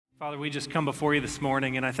Father, we just come before you this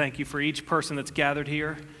morning, and I thank you for each person that's gathered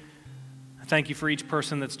here. I thank you for each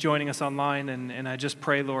person that's joining us online, and I just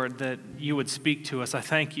pray, Lord, that you would speak to us. I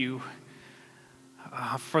thank you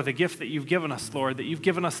for the gift that you've given us, Lord, that you've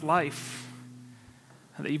given us life,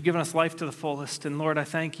 that you've given us life to the fullest. And Lord, I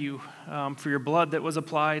thank you for your blood that was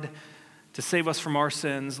applied to save us from our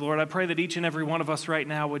sins. Lord, I pray that each and every one of us right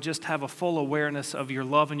now would just have a full awareness of your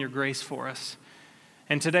love and your grace for us.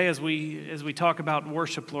 And today, as we talk about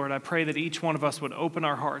worship, Lord, I pray that each one of us would open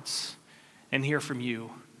our hearts and hear from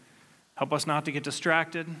you. Help us not to get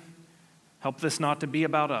distracted. Help this not to be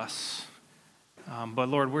about us. But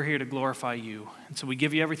Lord, we're here to glorify you. And so we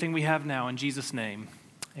give you everything we have now in Jesus' name.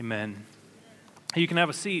 Amen. You can have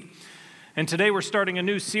a seat. And today we're starting a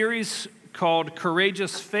new series called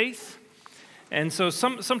Courageous Faith. And so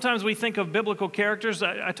sometimes we think of biblical characters.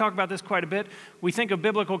 I talk about this quite a bit. We think of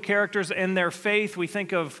biblical characters and their faith. We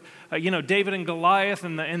think of David and Goliath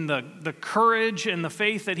and the courage and the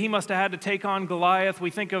faith that he must have had to take on Goliath.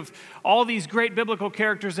 We think of all these great biblical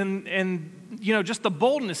characters and just the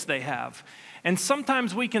boldness they have. And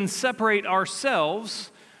sometimes we can separate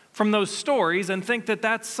ourselves from those stories and think that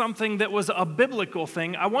that's something that was a biblical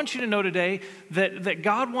thing. I want you to know today that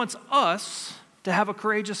God wants us to have a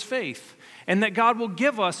courageous faith. And that God will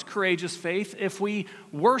give us courageous faith if we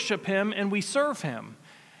worship him and we serve him.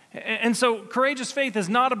 And so courageous faith is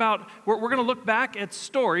not about, we're going to look back at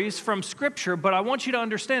stories from Scripture, but I want you to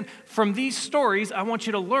understand, from these stories, I want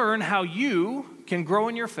you to learn how you can grow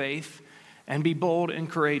in your faith and be bold and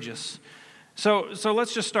courageous. So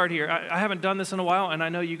let's just start here. I haven't done this in a while, and I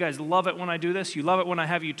know you guys love it when I do this. You love it when I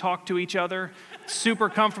have you talk to each other. Super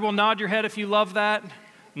comfortable. Nod your head if you love that.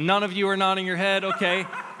 None of you are nodding your head. Okay.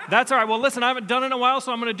 That's all right. Well, listen, I haven't done it in a while,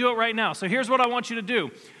 so I'm going to do it right now. So here's what I want you to do.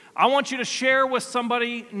 I want you to share with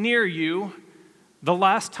somebody near you the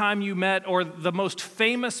last time you met or the most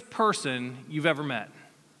famous person you've ever met.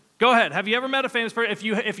 Go ahead. Have you ever met a famous person?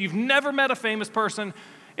 If you've never met a famous person,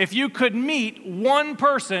 if you could meet one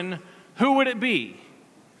person, who would it be?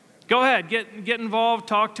 Go ahead. Get involved.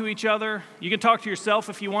 Talk to each other. You can talk to yourself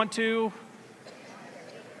if you want to.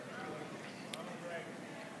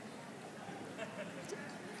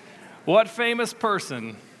 What famous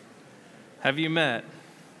person have you met?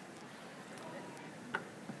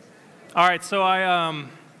 All right, so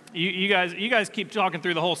you guys keep talking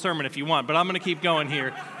through the whole sermon if you want, but I'm going to keep going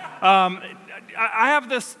here. I have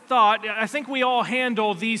this thought. I think we all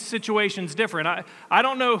handle these situations different. I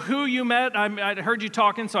don't know who you met. I heard you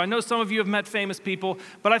talking, so I know some of you have met famous people,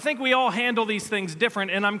 but I think we all handle these things different,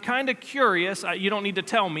 and I'm kind of curious. You don't need to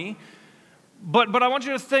tell me, but I want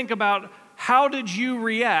you to think about, how did you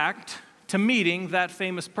react to meeting that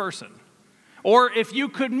famous person? Or if you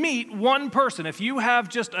could meet one person, if you have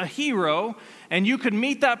just a hero and you could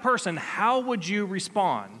meet that person, how would you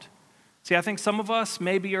respond? See, I think some of us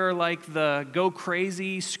maybe are like the go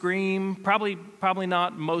crazy, scream. Probably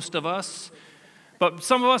not most of us. But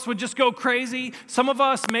some of us would just go crazy. Some of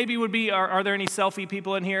us maybe would be, are there any selfie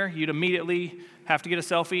people in here? You'd immediately have to get a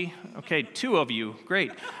selfie? Okay, 2 of you,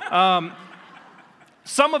 great.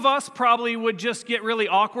 Some of us probably would just get really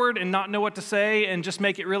awkward and not know what to say and just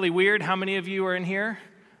make it really weird. How many of you are in here?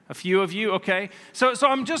 A few of you, okay. So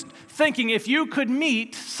I'm just thinking, if you could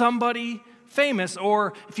meet somebody famous,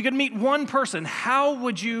 or if you could meet one person, how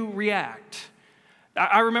would you react?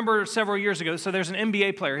 I remember several years ago, so there's an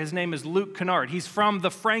NBA player. His name is Luke Kennard. He's from the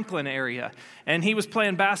Franklin area, and he was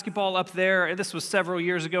playing basketball up there. This was several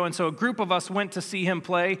years ago, and so a group of us went to see him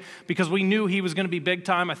play because we knew he was going to be big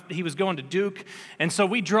time. He was going to Duke, and so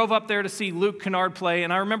we drove up there to see Luke Kennard play,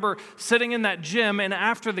 and I remember sitting in that gym, and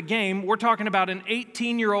after the game, we're talking about an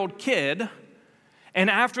 18-year-old kid, and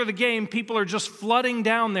after the game, people are just flooding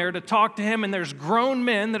down there to talk to him, and there's grown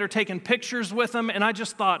men that are taking pictures with him, and I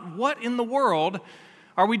just thought, what in the world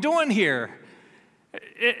are we doing here?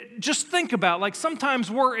 Just think about, like, sometimes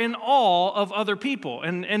we're in awe of other people,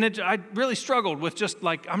 and I really struggled with just,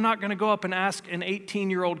 like, I'm not going to go up and ask an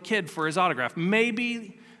 18-year-old kid for his autograph.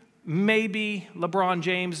 Maybe LeBron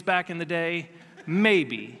James back in the day,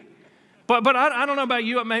 maybe. But I don't know about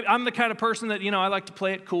you. I'm the kind of person that, I like to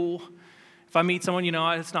play it cool. If I meet someone,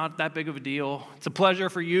 it's not that big of a deal. It's a pleasure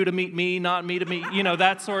for you to meet me, not me to meet,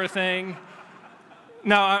 that sort of thing.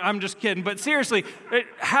 No, I'm just kidding. But seriously,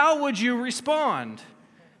 how would you respond?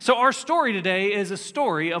 So our story today is a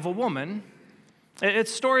story of a woman.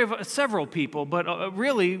 It's a story of several people, but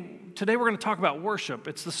really, today we're going to talk about worship.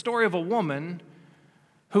 It's the story of a woman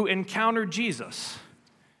who encountered Jesus,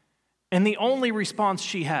 and the only response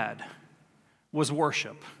she had was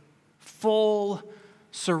worship. Full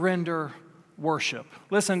surrender worship.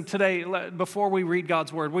 Listen, today, before we read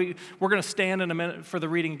God's word, we're going to stand in a minute for the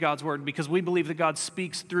reading of God's word because we believe that God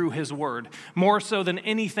speaks through his word. More so than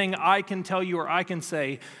anything I can tell you or I can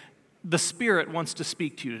say, the Spirit wants to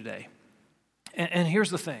speak to you today. And here's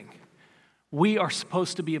the thing. We are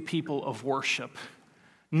supposed to be a people of worship,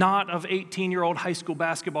 not of 18-year-old high school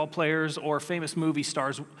basketball players or famous movie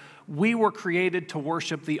stars. We were created to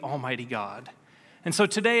worship the Almighty God. And so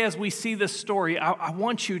today, as we see this story, I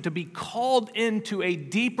want you to be called into a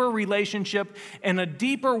deeper relationship and a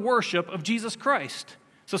deeper worship of Jesus Christ.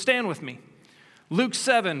 So stand with me. Luke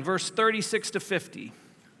 7, verse 36 to 50.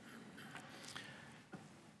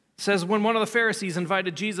 Says, when one of the Pharisees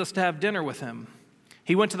invited Jesus to have dinner with him,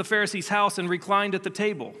 he went to the Pharisee's house and reclined at the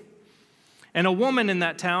table. And a woman in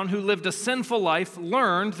that town who lived a sinful life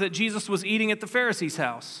learned that Jesus was eating at the Pharisee's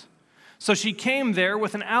house. So she came there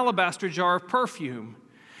with an alabaster jar of perfume.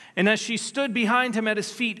 And as she stood behind him at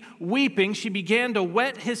his feet, weeping, she began to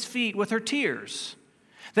wet his feet with her tears.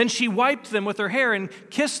 Then she wiped them with her hair and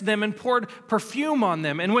kissed them and poured perfume on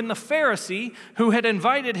them. And when the Pharisee who had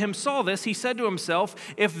invited him saw this, he said to himself,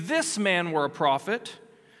 if this man were a prophet,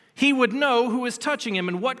 he would know who is touching him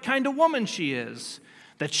and what kind of woman she is,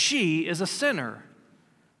 that she is a sinner.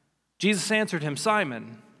 Jesus answered him,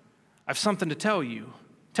 Simon, I've something to tell you.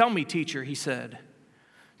 Tell me, teacher, he said.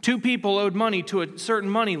 2 people owed money to a certain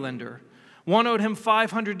moneylender. One owed him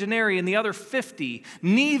 500 denarii and the other 50.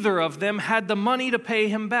 Neither of them had the money to pay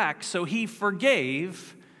him back, so he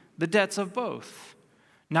forgave the debts of both.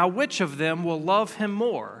 Now which of them will love him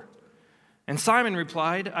more? And Simon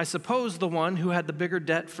replied, I suppose the one who had the bigger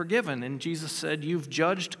debt forgiven. And Jesus said, you've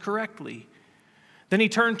judged correctly. Then he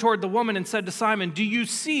turned toward the woman and said to Simon, do you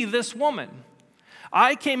see this woman?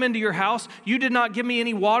 I came into your house, you did not give me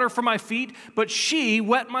any water for my feet, but she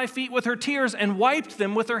wet my feet with her tears and wiped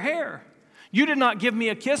them with her hair. You did not give me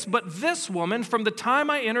a kiss, but this woman, from the time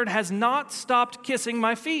I entered, has not stopped kissing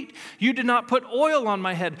my feet. You did not put oil on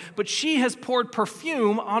my head, but she has poured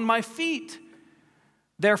perfume on my feet.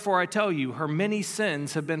 Therefore, I tell you, her many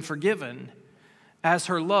sins have been forgiven, as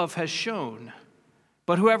her love has shown.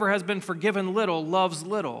 But whoever has been forgiven little loves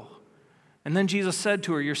little. And then Jesus said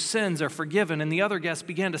to her, your sins are forgiven. And the other guests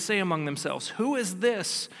began to say among themselves, who is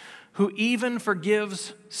this who even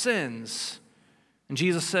forgives sins? And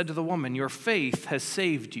Jesus said to the woman, your faith has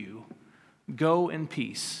saved you. Go in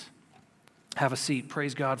peace. Have a seat.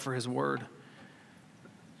 Praise God for his word.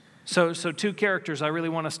 So 2 characters I really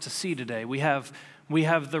want us to see today. We have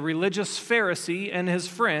the religious Pharisee and his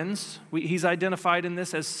friends. He's identified in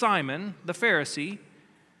this as Simon, the Pharisee.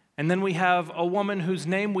 And then we have a woman whose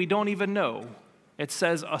name we don't even know. It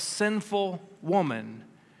says a sinful woman.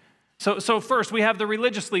 So first we have the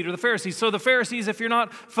religious leader, the Pharisees. So the Pharisees, if you're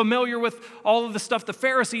not familiar with all of the stuff, the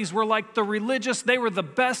Pharisees were like the religious. They were the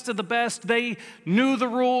best of the best. They knew the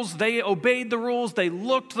rules. They obeyed the rules. They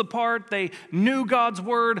looked the part. They knew God's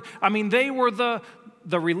word. I mean, they were the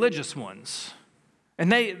religious ones.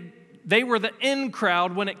 And they were the in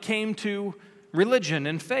crowd when it came to religion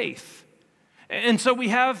and faith. And so we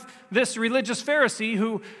have this religious Pharisee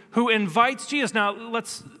who invites Jesus. Now,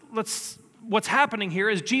 what's happening here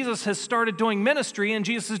is Jesus has started doing ministry, and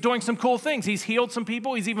Jesus is doing some cool things. He's healed some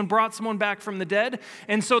people. He's even brought someone back from the dead.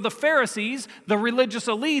 And so the Pharisees, the religious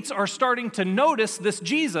elites, are starting to notice this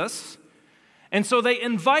Jesus. And so they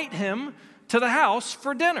invite him to the house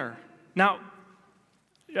for dinner. Now,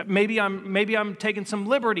 maybe I'm taking some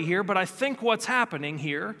liberty here, but I think what's happening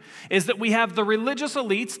here is that we have the religious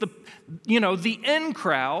elites, the in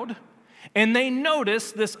crowd, and they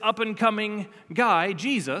notice this up-and-coming guy,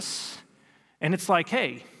 Jesus, and it's like,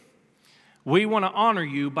 hey, we want to honor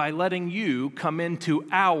you by letting you come into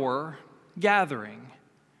our gathering.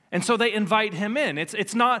 And so they invite him in.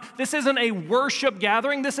 This isn't a worship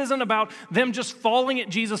gathering. This isn't about them just falling at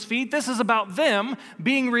Jesus' feet. This is about them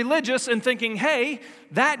being religious and thinking, hey,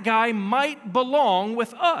 that guy might belong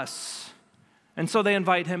with us. And so they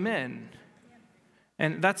invite him in.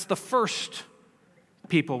 And that's the first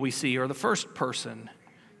people we see, or the first person,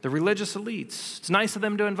 the religious elites. It's nice of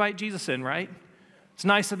them to invite Jesus in, right? It's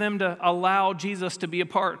nice of them to allow Jesus to be a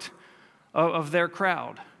part of their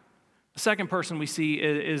crowd. The second person we see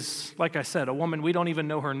is, like I said, a woman. We don't even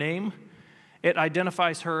know her name. It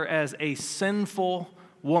identifies her as a sinful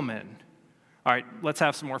woman. All right, let's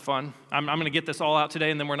have some more fun. I'm going to get this all out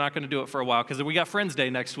today, and then we're not going to do it for a while because we got Friends Day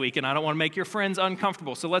next week, and I don't want to make your friends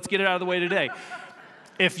uncomfortable. So let's get it out of the way today.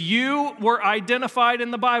 If you were identified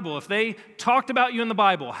in the Bible, if they talked about you in the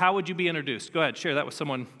Bible, how would you be introduced? Go ahead, share that with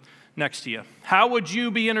someone next to you. How would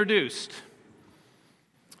you be introduced?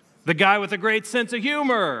 The guy with a great sense of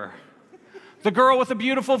humor. The girl with a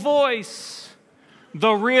beautiful voice.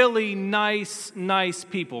 the really nice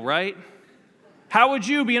people, right? How would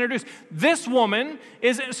you be introduced? This woman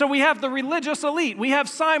so we have the religious elite. We have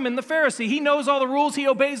Simon the Pharisee. He knows all the rules. He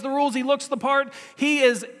obeys the rules. He looks the part. He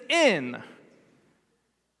is in.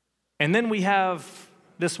 And then we have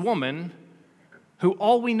this woman who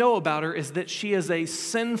all we know about her is that she is a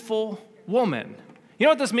sinful woman. You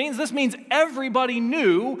know what this means? This means everybody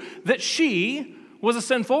knew that she was a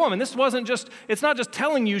sinful woman. It's not just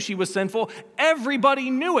telling you she was sinful.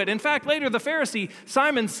 Everybody knew it. In fact, later the Pharisee,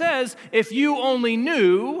 Simon says, if you only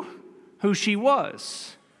knew who she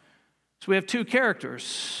was. So we have two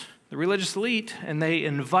characters, the religious elite, and they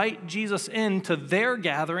invite Jesus into their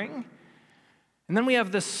gathering. And then we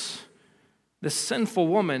have this sinful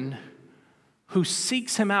woman who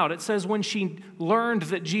seeks him out. It says when she learned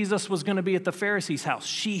that Jesus was going to be at the Pharisee's house,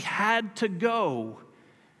 she had to go.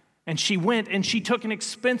 And she went and she took an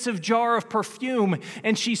expensive jar of perfume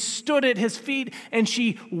and she stood at his feet and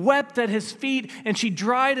she wept at his feet and she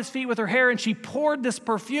dried his feet with her hair and she poured this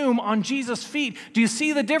perfume on Jesus' feet. Do you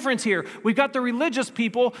see the difference here? We've got the religious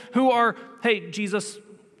people who are, hey, Jesus,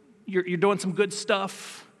 you're doing some good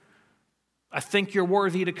stuff. I think you're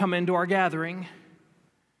worthy to come into our gathering.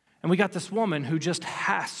 And we got this woman who just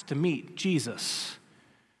has to meet Jesus.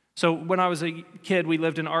 So when I was a kid, we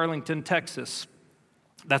lived in Arlington, Texas.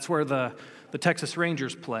 That's where the Texas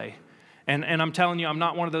Rangers play. And I'm telling you, I'm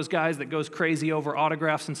not one of those guys that goes crazy over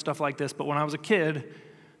autographs and stuff like this, but when I was a kid,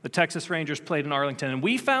 the Texas Rangers played in Arlington. And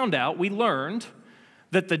we learned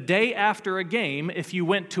that the day after a game, if you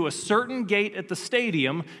went to a certain gate at the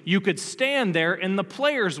stadium, you could stand there and the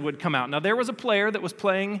players would come out. Now, there was a player that was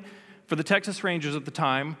playing for the Texas Rangers at the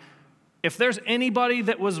time. If there's anybody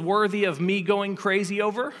that was worthy of me going crazy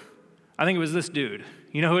over, I think it was this dude.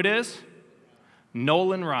 You know who it is?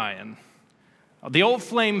 Nolan Ryan, the old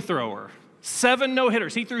flamethrower. 7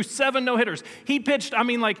 no-hitters. He threw 7 no-hitters. He pitched,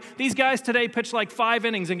 these guys today pitch like 5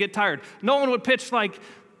 innings and get tired. Nolan would pitch like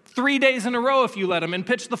 3 days in a row if you let him and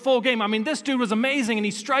pitch the full game. This dude was amazing and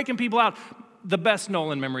he's striking people out. The best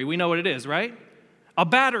Nolan memory, we know what it is, right? A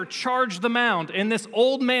batter charged the mound and this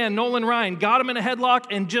old man, Nolan Ryan, got him in a headlock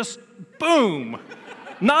and just boom.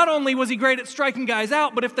 Not only was he great at striking guys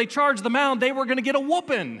out, but if they charged the mound, they were going to get a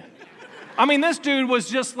whooping. This dude was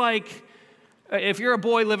just like, if you're a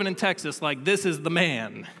boy living in Texas, like this is the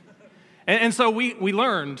man. And so we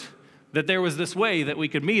learned that there was this way that we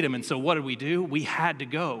could meet him. And so what did we do? We had to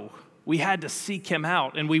go. We had to seek him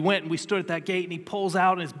out. And we went and we stood at that gate and he pulls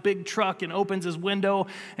out in his big truck and opens his window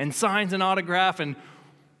and signs an autograph. And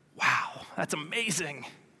wow, that's amazing.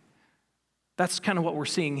 That's kind of what we're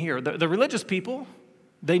seeing here. The religious people,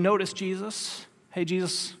 they noticed Jesus. Hey,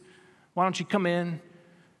 Jesus, why don't you come in?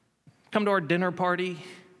 Come to our dinner party.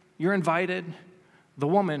 You're invited. The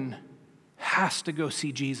woman has to go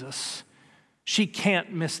see Jesus. She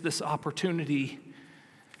can't miss this opportunity.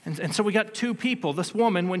 And so we got two people. This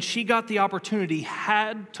woman, when she got the opportunity,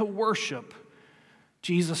 had to worship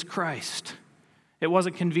Jesus Christ. It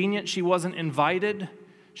wasn't convenient. She wasn't invited.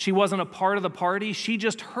 She wasn't a part of the party. She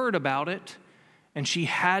just heard about it, and she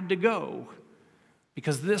had to go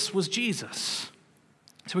because this was Jesus.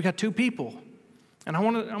 So we got two people. And I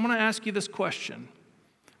want to ask you this question,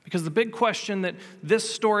 because the big question that this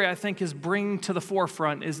story, I think, is bringing to the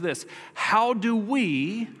forefront is this: how do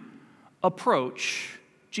we approach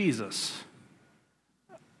Jesus?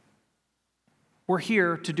 We're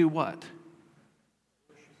here to do what?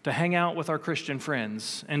 To hang out with our Christian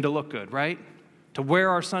friends and to look good, right? To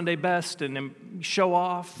wear our Sunday best and show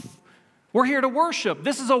off. We're here to worship.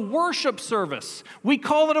 This is a worship service. We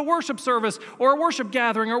call it a worship service or a worship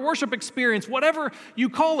gathering or worship experience, whatever you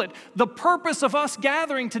call it. The purpose of us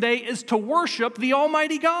gathering today is to worship the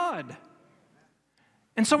Almighty God.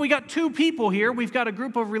 And so we got two people here. We've got a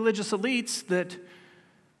group of religious elites that,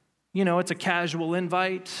 it's a casual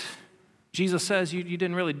invite. Jesus says, you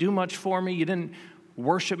didn't really do much for me. You didn't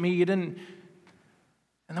worship me. You didn't.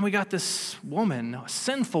 And then we got this woman, a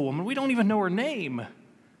sinful woman. We don't even know her name.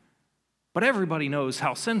 But everybody knows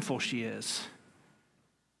how sinful she is.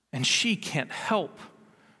 And she can't help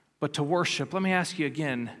but to worship. Let me ask you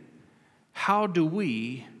again, how do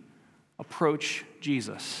we approach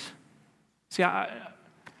Jesus? See,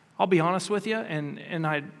 I'll be honest with you, and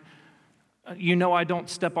I don't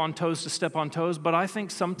step on toes to step on toes, but I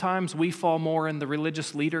think sometimes we fall more in the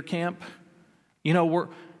religious leader camp.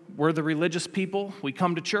 We're the religious people. We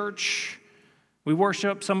come to church. We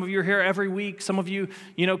worship. Some of you are here every week. Some of you,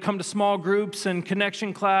 come to small groups and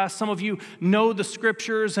connection class. Some of you know the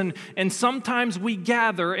scriptures. And sometimes we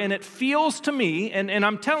gather, and it feels to me, and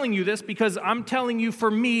I'm telling you this because I'm telling you for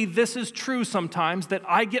me, this is true sometimes, that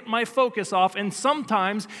I get my focus off. And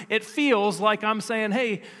sometimes it feels like I'm saying,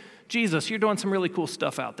 hey, Jesus, you're doing some really cool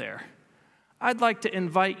stuff out there. I'd like to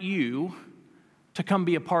invite you to come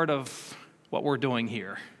be a part of what we're doing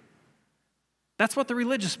here. That's what the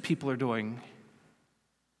religious people are doing.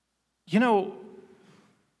 You know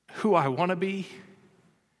who I want to be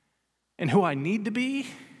and who I need to be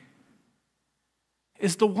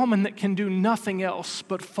is the woman that can do nothing else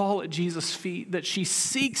but fall at Jesus' feet, that she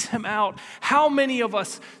seeks him out. How many of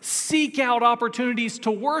us seek out opportunities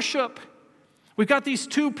to worship? We've got these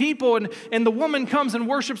two people, and the woman comes and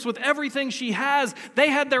worships with everything she has. They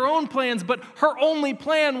had their own plans, but her only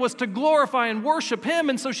plan was to glorify and worship him,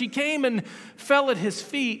 and so she came and fell at his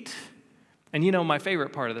feet. And you know my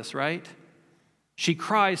favorite part of this, right? She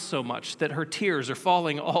cries so much that her tears are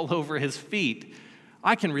falling all over his feet.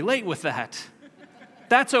 I can relate with that.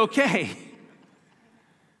 That's okay.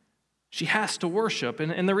 She has to worship,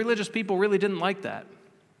 and the religious people really didn't like that.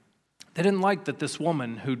 They didn't like that this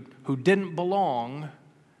woman who didn't belong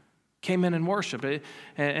came in and worshiped.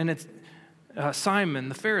 And it's Simon,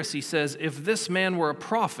 the Pharisee, says, if this man were a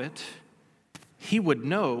prophet, he would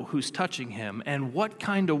know who's touching him and what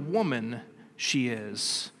kind of woman she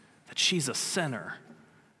is, that she's a sinner.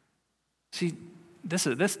 See,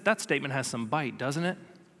 that statement has some bite, doesn't it?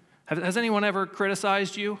 Has anyone ever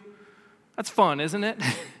criticized you? That's fun, isn't it?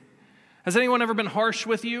 Has anyone ever been harsh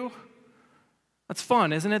with you? That's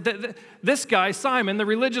fun, isn't it? This guy, Simon, the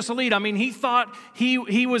religious elite, he thought he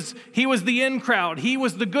was the in crowd. He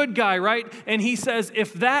was the good guy, right? And he says,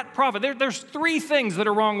 if that prophet, there's three things that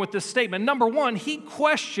are wrong with this statement. Number one, he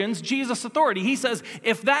questions Jesus' authority. He says,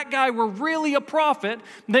 if that guy were really a prophet,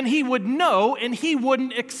 then he would know and he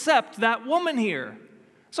wouldn't accept that woman here.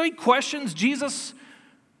 So he questions Jesus'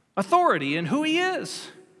 authority and who he is.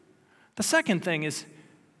 The second thing is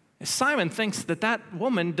Simon thinks that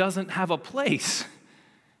woman doesn't have a place.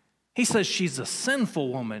 He says she's a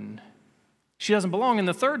sinful woman. She doesn't belong. And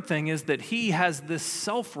the third thing is that he has this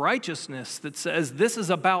self-righteousness that says, this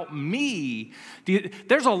is about me.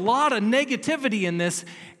 There's a lot of negativity in this,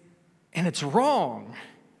 and it's wrong.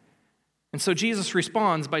 And so Jesus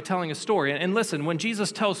responds by telling a story. And listen, when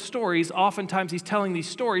Jesus tells stories, oftentimes he's telling these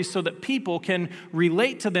stories so that people can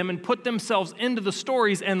relate to them and put themselves into the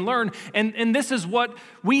stories and learn. And this is what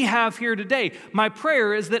we have here today. My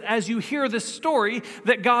prayer is that as you hear this story,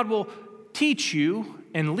 that God will teach you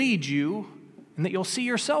and lead you and that you'll see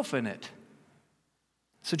yourself in it.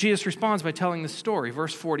 So Jesus responds by telling this story.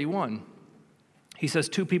 Verse 41, he says,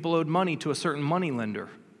 2 people owed money to a certain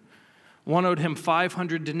moneylender. One owed him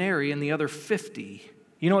 500 denarii and the other 50.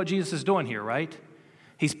 You know what Jesus is doing here, right?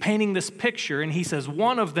 He's painting this picture, and he says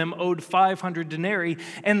one of them owed 500 denarii,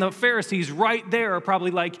 and the Pharisees right there are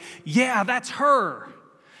probably like, yeah, that's her.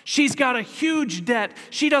 She's got a huge debt.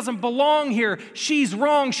 She doesn't belong here. She's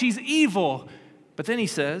wrong. She's evil. But then he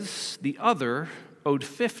says the other owed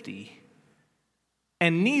 50.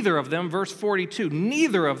 And neither of them, verse 42,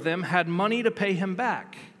 neither of them had money to pay him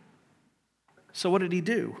back. So what did he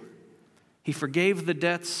do? He forgave the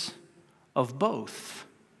debts of both.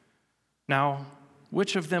 Now,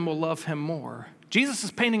 which of them will love him more? Jesus is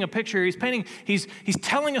painting a picture. He's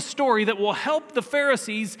telling a story that will help the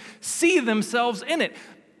Pharisees see themselves in it.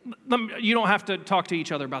 You don't have to talk to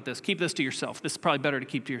each other about this. Keep this to yourself. This is probably better to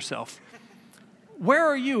keep to yourself. Where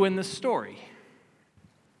are you in this story?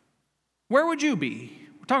 Where would you be?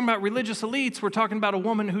 We're talking about religious elites. We're talking about a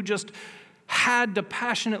woman who just had to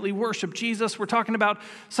passionately worship Jesus. We're talking about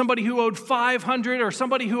somebody who owed 500 or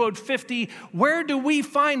somebody who owed 50. Where do we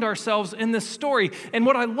find ourselves in this story? And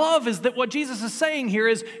what I love is that what Jesus is saying here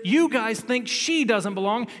is, you guys think she doesn't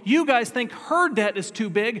belong. You guys think her debt is too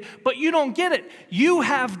big, but you don't get it. You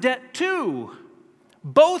have debt too.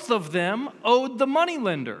 Both of them owed the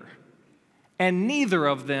moneylender, and neither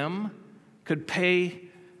of them could pay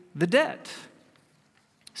the debt.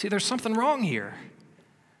 See, there's something wrong here.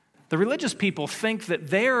 The religious people think that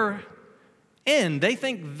they're in. They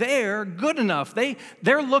think they're good enough.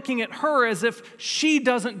 They're looking at her as if she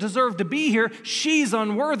doesn't deserve to be here. She's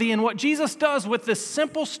unworthy. And what Jesus does with this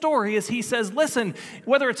simple story is he says, listen,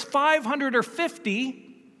 whether it's 500 or 50,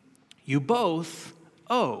 you both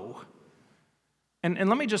owe. And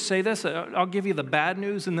let me just say this. I'll give you the bad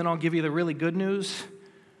news and then I'll give you the really good news.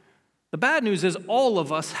 The bad news is all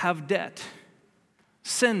of us have debt,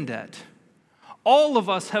 sin debt. All of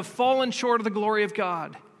us have fallen short of the glory of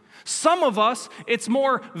God. Some of us, it's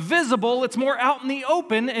more visible, it's more out in the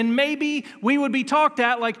open, and maybe we would be talked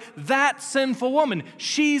at like, that sinful woman,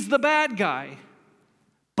 she's the bad guy.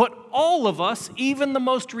 But all of us, even the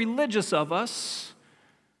most religious of us,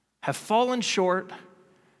 have fallen short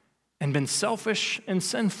and been selfish and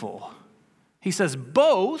sinful. He says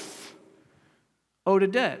both owed a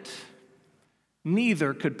debt.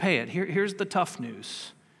 Neither could pay it. Here's the tough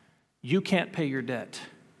news. You can't pay your debt.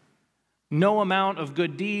 No amount of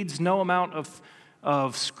good deeds, no amount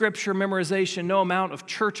of scripture memorization, no amount of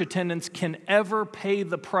church attendance can ever pay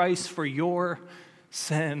the price for your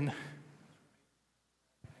sin.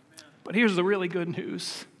 But here's the really good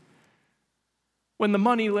news. When the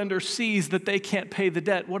moneylender sees that they can't pay the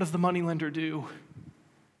debt, what does the moneylender do?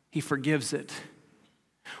 He forgives it.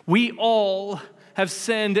 We all have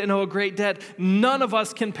sinned and owe a great debt. None of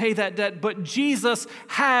us can pay that debt, but Jesus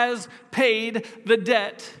has paid the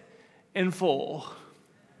debt in full.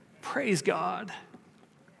 Praise God.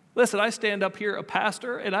 Listen, I stand up here a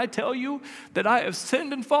pastor, and I tell you that I have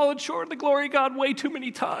sinned and fallen short of the glory of God way too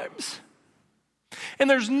many times. And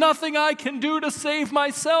there's nothing I can do to save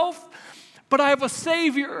myself, but I have a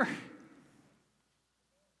Savior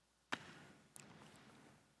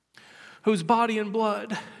whose body and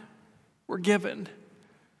blood were given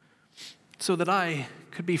so that I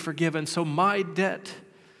could be forgiven, so my debt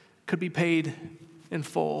could be paid in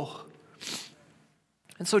full.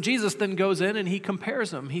 And so Jesus then goes in and he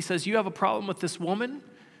compares them. He says, you have a problem with this woman?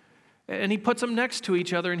 And he puts them next to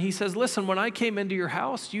each other and he says, listen, when I came into your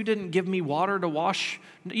house, you didn't give me water to wash.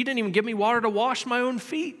 You didn't even give me water to wash my own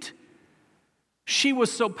feet. She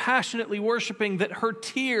was so passionately worshiping that her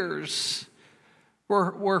tears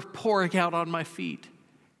were pouring out on my feet.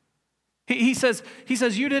 He says,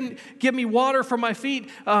 you didn't give me water for my feet.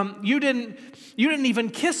 You didn't even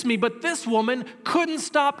kiss me, but this woman couldn't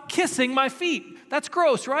stop kissing my feet. That's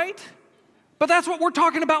gross, right? But that's what we're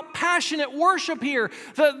talking about, passionate worship here.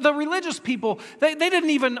 The religious people, they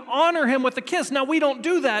didn't even honor him with a kiss. Now, we don't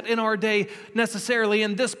do that in our day necessarily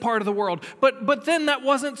in this part of the world. But then that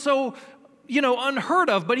wasn't so, unheard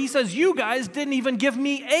of. But he says, you guys didn't even give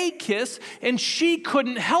me a kiss, and she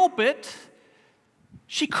couldn't help it.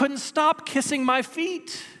 She couldn't stop kissing my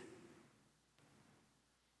feet.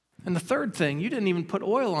 And the third thing, you didn't even put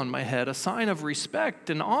oil on my head, a sign of respect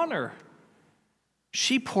and honor.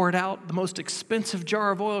 She poured out the most expensive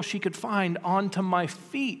jar of oil she could find onto my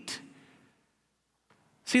feet.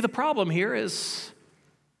 See, the problem here is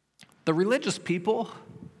the religious people,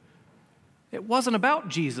 it wasn't about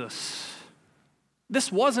Jesus.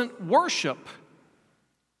 This wasn't worship.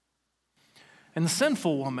 And the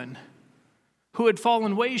sinful woman, who had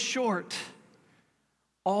fallen way short,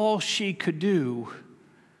 all she could do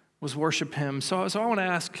was worship him. So I want to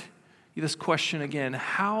ask you this question again.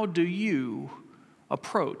 How do you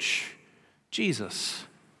approach Jesus?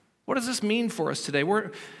 What does this mean for us today?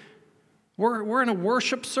 We're in a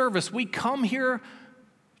worship service. We come here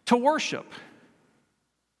to worship.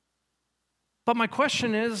 But my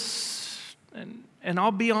question is, and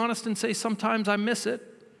I'll be honest and say sometimes I miss it.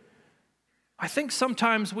 I think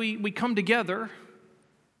sometimes we come together,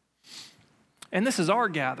 and this is our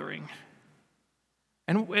gathering.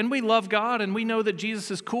 And we love God, and we know that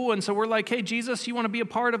Jesus is cool, and so we're like, hey, Jesus, you want to be a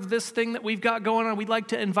part of this thing that we've got going on? We'd like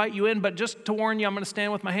to invite you in, but just to warn you, I'm going to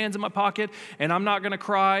stand with my hands in my pocket, and I'm not going to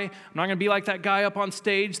cry. I'm not going to be like that guy up on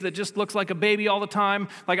stage that just looks like a baby all the time.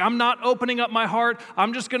 Like, I'm not opening up my heart.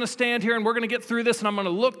 I'm just going to stand here, and we're going to get through this, and I'm going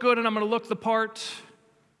to look good, and I'm going to look the part.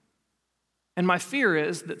 And my fear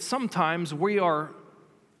is that sometimes we are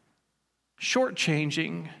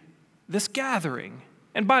shortchanging this gathering.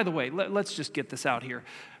 And by the way, let's just get this out here.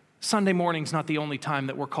 Sunday morning's not the only time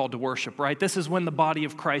that we're called to worship, right? This is when the body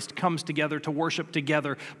of Christ comes together to worship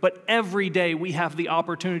together. But every day we have the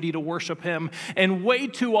opportunity to worship him. And way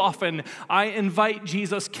too often I invite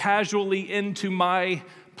Jesus casually into my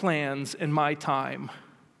plans and my time.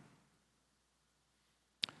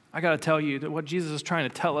 I got to tell you that what Jesus is trying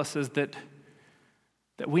to tell us is that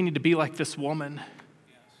we need to be like this woman.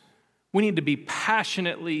 We need to be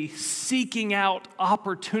passionately seeking out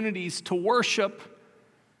opportunities to worship.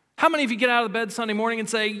 How many of you get out of bed Sunday morning and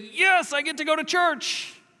say, yes, I get to go to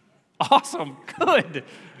church? Awesome, good.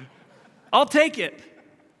 I'll take it.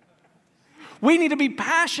 We need to be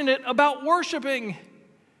passionate about worshiping.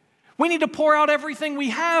 We need to pour out everything we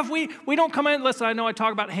have. We don't come in, listen, I know I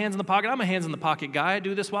talk about hands in the pocket. I'm a hands in the pocket guy. I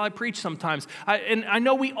do this while I preach sometimes. And I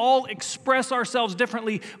know we all express ourselves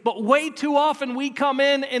differently, but way too often we come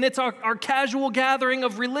in and it's our casual gathering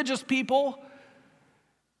of religious people,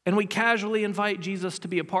 and we casually invite Jesus to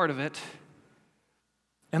be a part of it.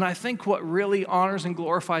 And I think what really honors and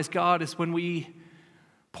glorifies God is when we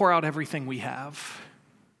pour out everything we have.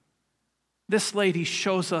 This lady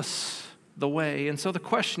shows us the way. And so the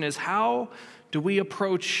question is, how do we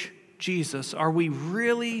approach Jesus? Are we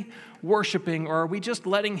really worshiping, or are we just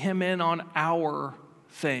letting him in on our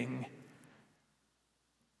thing?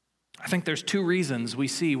 I think there's two reasons we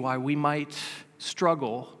see why we might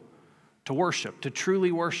struggle to worship, to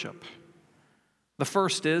truly worship. The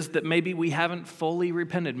first is that maybe we haven't fully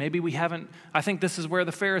repented. Maybe we haven't, I think this is where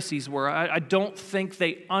the Pharisees were. I don't think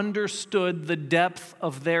they understood the depth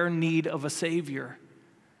of their need of a Savior.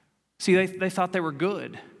 See, they thought they were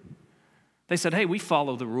good. They said, hey, we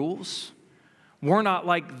follow the rules. We're not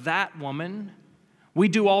like that woman. We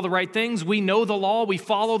do all the right things. We know the law. We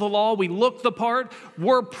follow the law. We look the part.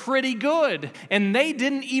 We're pretty good. And they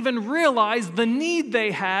didn't even realize the need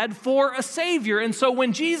they had for a Savior. And so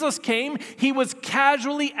when Jesus came, he was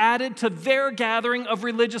casually added to their gathering of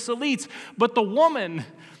religious elites. But the woman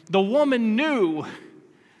knew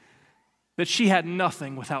that she had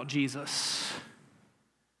nothing without Jesus.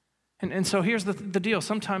 And so here's the deal.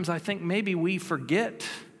 Sometimes I think maybe we forget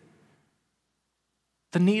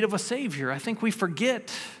the need of a Savior. I think we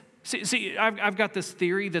forget. See, I've got this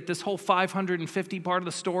theory that this whole 550 part of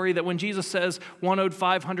the story, that when Jesus says one owed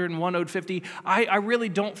 500 and one owed 50, I really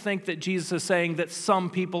don't think that Jesus is saying that some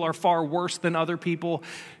people are far worse than other people.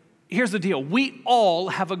 Here's the deal. We all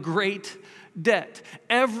have a great debt.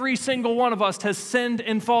 Every single one of us has sinned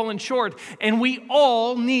and fallen short, and we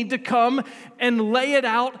all need to come and lay it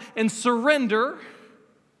out and surrender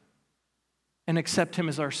and accept him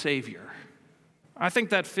as our Savior. I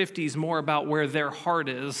think that 50 is more about where their heart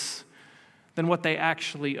is than what they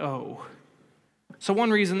actually owe. So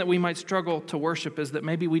one reason that we might struggle to worship is that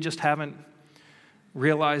maybe we just haven't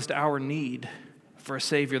realized our need for a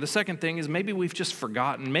Savior. The second thing is maybe we've just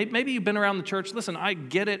forgotten. Maybe you've been around the church. Listen, I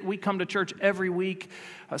get it. We come to church every week,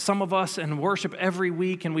 some of us, and worship every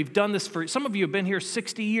week, and we've done this for, some of you have been here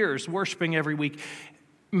 60 years worshiping every week.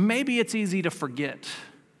 Maybe it's easy to forget.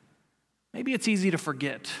 Maybe it's easy to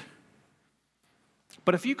forget.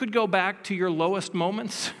 But if you could go back to your lowest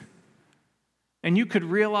moments and you could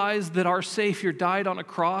realize that our Savior died on a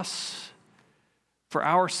cross for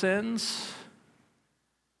our sins,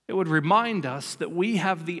 it would remind us that we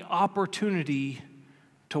have the opportunity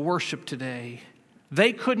to worship today.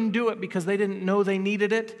 They couldn't do it because they didn't know they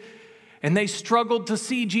needed it, and they struggled to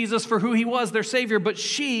see Jesus for who he was, their Savior, but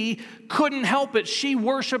she couldn't help it. She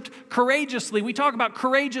worshiped courageously. We talk about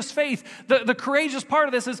courageous faith. The courageous part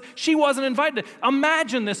of this is she wasn't invited.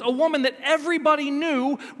 Imagine this, a woman that everybody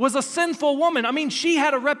knew was a sinful woman. I mean, she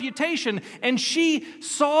had a reputation, and she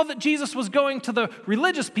saw that Jesus was going to the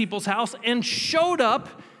religious people's house and showed up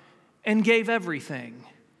and gave everything.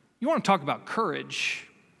 You want to talk about courage?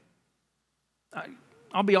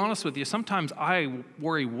 I'll be honest with you, sometimes I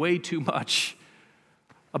worry way too much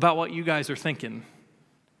about what you guys are thinking.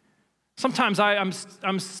 Sometimes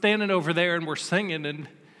I'm standing over there and we're singing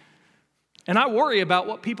and I worry about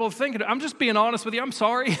what people are thinking. I'm just being honest with you. I'm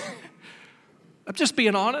sorry. I'm just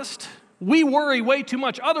being honest. We worry way too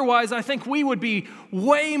much. Otherwise, I think we would be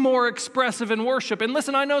way more expressive in worship. And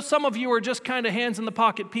listen, I know some of you are just kind of hands in the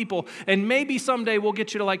pocket people, and maybe someday we'll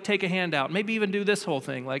get you to like take a hand out, maybe even do this whole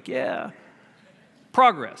thing, like, yeah.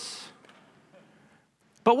 Progress.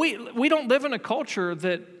 But we don't live in a culture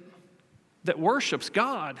that worships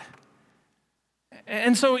God.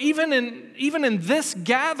 And so even in this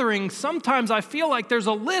gathering, sometimes I feel like there's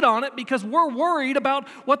a lid on it because we're worried about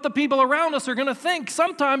what the people around us are going to think.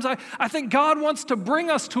 Sometimes I think God wants to bring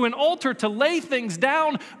us to an altar to lay things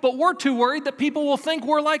down, but we're too worried that people will think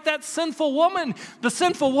we're like that sinful woman. The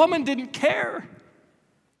sinful woman didn't care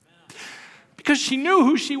because she knew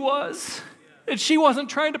who she was. And she wasn't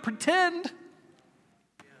trying to pretend.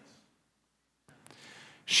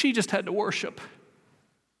 She just had to worship.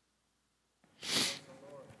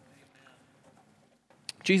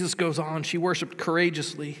 Jesus goes on. She worshiped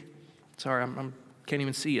courageously. Sorry, I can't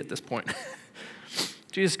even see at this point.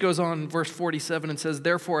 Jesus goes on in verse 47 and says,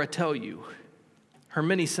 "Therefore I tell you, her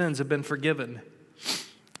many sins have been forgiven,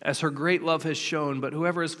 as her great love has shown. But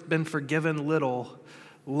whoever has been forgiven little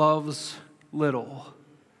loves little."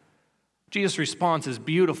 Jesus' response is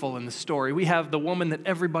beautiful in the story. We have the woman that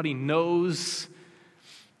everybody knows.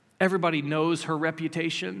 Everybody knows her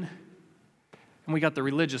reputation. And we got the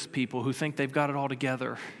religious people who think they've got it all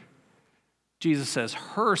together. Jesus says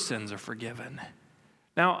her sins are forgiven.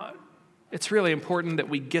 Now, it's really important that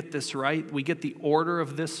we get this right. We get the order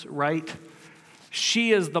of this right.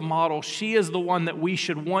 She is the model. She is the one that we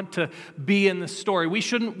should want to be in the story. We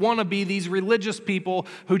shouldn't want to be these religious people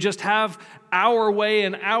who just have our way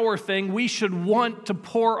and our thing. We should want to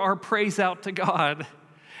pour our praise out to God.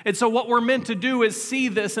 And so what we're meant to do is see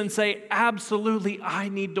this and say, absolutely, I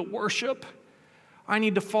need to worship. I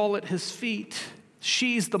need to fall at his feet.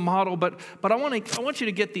 She's the model, but I want you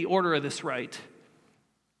to get the order of this right.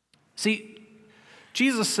 See,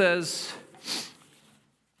 Jesus says,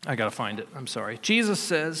 I got to find it. I'm sorry. Jesus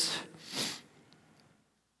says,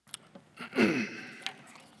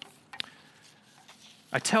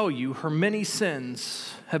 I tell you, her many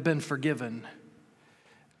sins have been forgiven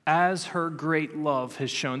as her great love has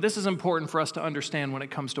shown. This is important for us to understand when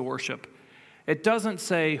it comes to worship. It doesn't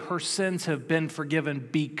say her sins have been forgiven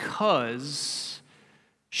because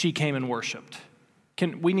she came and worshiped.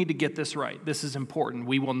 We need to get this right. This is important.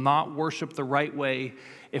 We will not worship the right way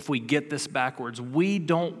if we get this backwards. We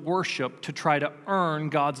don't worship to try to earn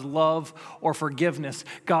God's love or forgiveness.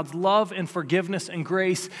 God's love and forgiveness and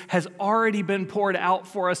grace has already been poured out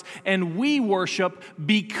for us, and we worship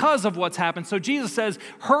because of what's happened. So Jesus says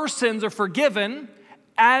her sins are forgiven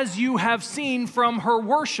as you have seen from her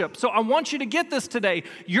worship. So I want you to get this today.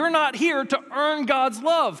 You're not here to earn God's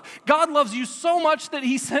love. God loves you so much that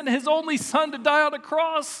he sent his only son to die on a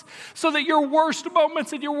cross so that your worst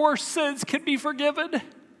moments and your worst sins can be forgiven.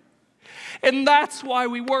 And that's why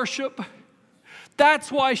we worship.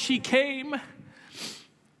 That's why she came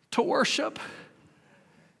to worship,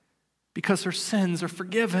 because her sins are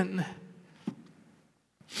forgiven.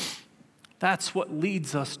 That's what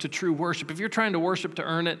leads us to true worship. If you're trying to worship to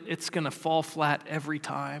earn it, it's going to fall flat every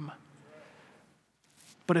time.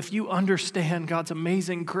 But if you understand God's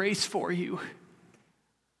amazing grace for you,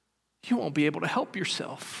 you won't be able to help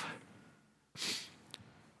yourself.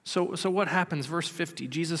 So what happens? Verse 50,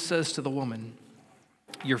 Jesus says to the woman,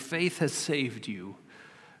 your faith has saved you.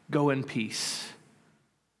 Go in peace.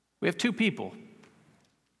 We have two people.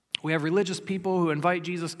 We have religious people who invite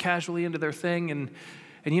Jesus casually into their thing, and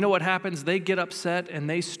you know what happens? They get upset and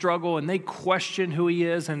they struggle and they question who he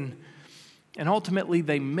is, and ultimately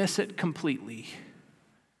they miss it completely.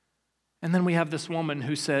 And then we have this woman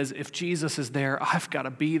who says, if Jesus is there, I've got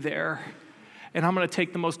to be there. And I'm going to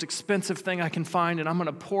take the most expensive thing I can find and I'm going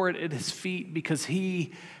to pour it at his feet because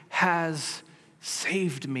he has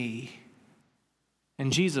saved me.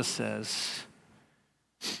 And Jesus says,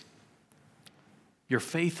 your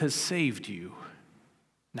faith has saved you.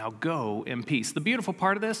 Now go in peace. The beautiful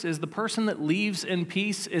part of this is the person that leaves in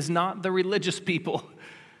peace is not the religious people.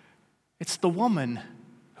 It's the woman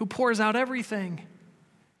who pours out everything.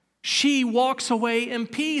 She walks away in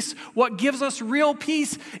peace. What gives us real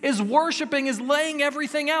peace is worshiping, is laying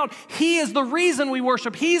everything out. He is the reason we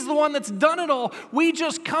worship. He's the one that's done it all. We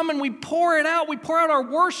just come and we pour it out. We pour out our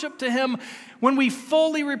worship to him. When we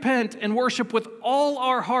fully repent and worship with all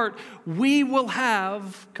our heart, we will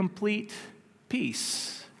have complete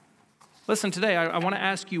peace. Listen, today I want to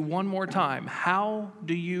ask you one more time, how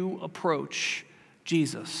do you approach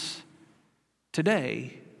Jesus?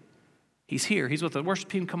 Today, he's here. He's with the worship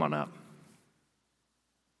team. Come on up.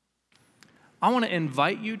 I want to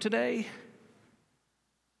invite you today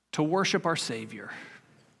to worship our Savior.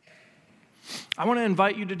 I want to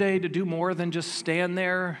invite you today to do more than just stand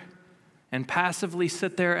there and passively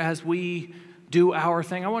sit there as we do our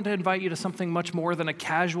thing. I want to invite you to something much more than a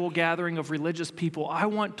casual gathering of religious people. I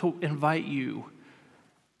want to invite you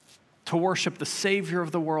to worship the Savior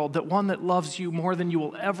of the world, that one that loves you more than you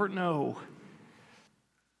will ever know.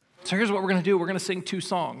 So here's what we're going to do. We're going to sing two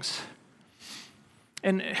songs.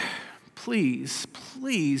 And please,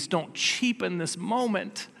 please don't cheapen this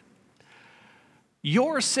moment.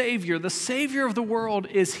 Your Savior, the Savior of the world,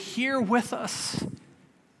 is here with us.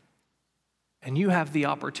 And you have the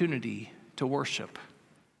opportunity to worship.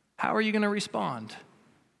 How are you going to respond?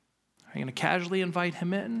 Are you going to casually invite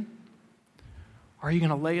him in? Or are you going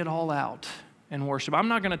to lay it all out and worship? I'm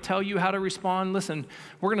not going to tell you how to respond. Listen,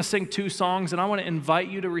 we're going to sing two songs, and I want to invite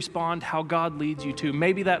you to respond how God leads you to.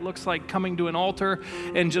 Maybe that looks like coming to an altar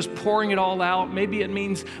and just pouring it all out. Maybe it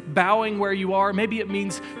means bowing where you are. Maybe it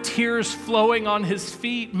means tears flowing on his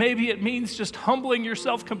feet. Maybe it means just humbling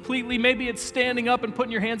yourself completely. Maybe it's standing up and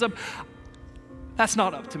putting your hands up. That's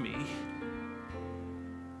not up to me.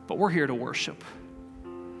 But we're here to worship.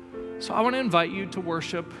 So I want to invite you to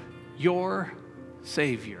worship your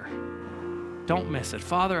Savior. Don't miss it.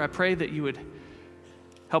 Father, I pray that you would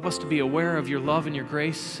help us to be aware of your love and your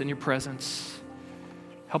grace and your presence.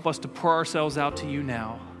 Help us to pour ourselves out to you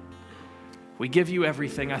now. We give you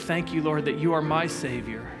everything. I thank you, Lord, that you are my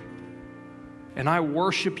Savior. And I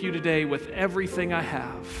worship you today with everything I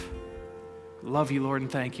have. Love you, Lord,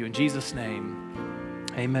 and thank you. In Jesus' name,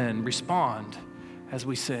 amen. Respond as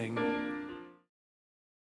we sing.